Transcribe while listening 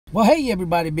Well, hey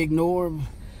everybody, Big Norv.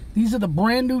 These are the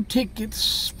brand new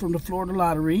tickets from the Florida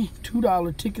Lottery.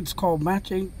 $2 tickets called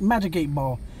Magic 8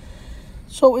 Ball.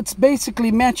 So it's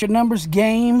basically match your numbers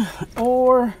game,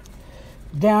 or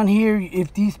down here,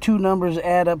 if these two numbers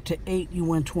add up to 8, you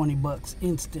win 20 bucks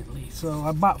instantly. So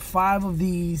I bought 5 of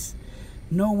these.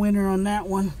 No winner on that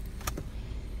one.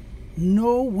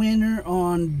 No winner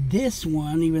on this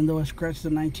one, even though I scratched the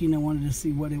 19. I wanted to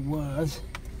see what it was.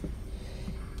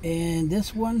 And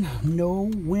this one, no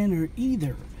winner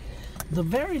either. The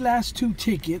very last 2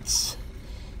 tickets,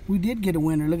 we did get a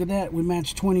winner. Look at that. We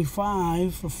matched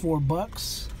 25 for 4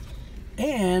 bucks.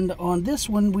 And on this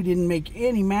one, we didn't make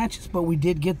any matches, but we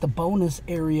did get the bonus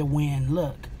area win.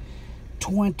 Look,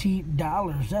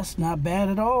 $20. That's not bad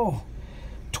at all.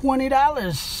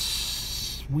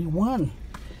 $20. We won.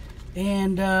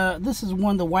 And this is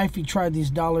one the wifey tried, these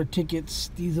dollar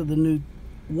tickets. These are the new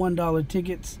 $1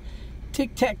 tickets.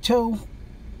 Tic-tac-toe.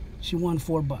 She won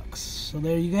 4 bucks. So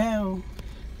there you go.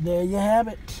 There you have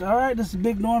it. All right, this is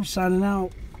Big Norv signing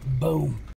out. Boom.